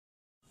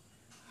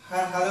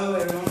Hello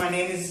everyone, my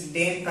name is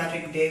Dayne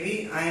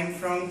Davey. I am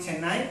from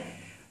Chennai.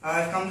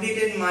 I've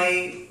completed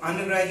my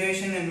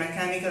undergraduation in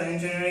mechanical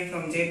engineering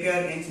from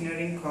JPR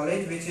Engineering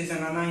College, which is an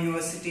Anna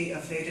University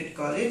affiliated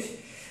college.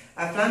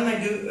 I plan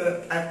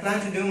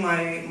to do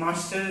my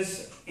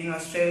masters in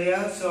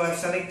Australia, so I've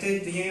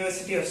selected the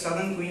University of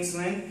Southern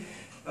Queensland,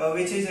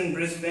 which is in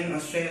Brisbane,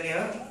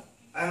 Australia.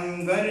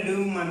 I'm going to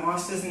do my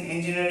masters in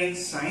engineering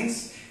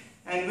science,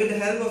 and with the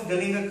help of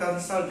Dilinger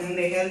consultant,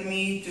 they helped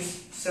me to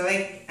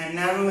select and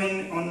narrow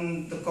in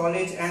on the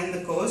college and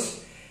the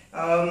course.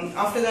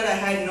 After that, I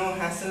had no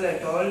hassle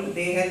at all.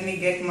 They helped me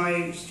get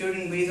my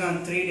student visa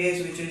in 3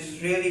 days, which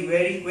is really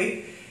very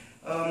quick.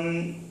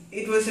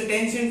 It was a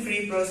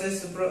tension-free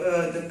process.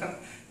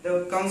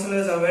 The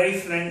counselors are very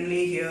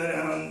friendly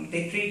here.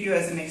 They treat you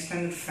as an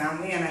extended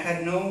family, and I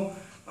had no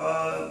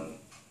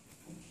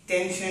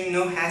tension,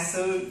 no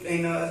hassle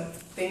in a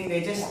thing.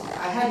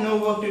 I had no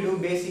work to do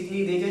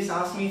basically. They just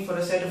asked me for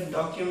a set of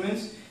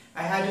documents.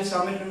 I had to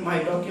submit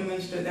my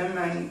documents to them,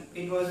 and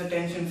it was a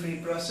tension-free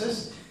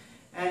process.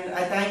 And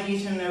I thank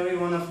each and every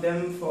one of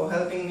them for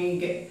helping me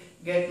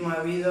get my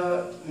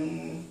visa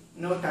in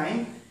no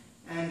time.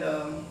 And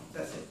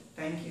that's it.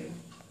 Thank you.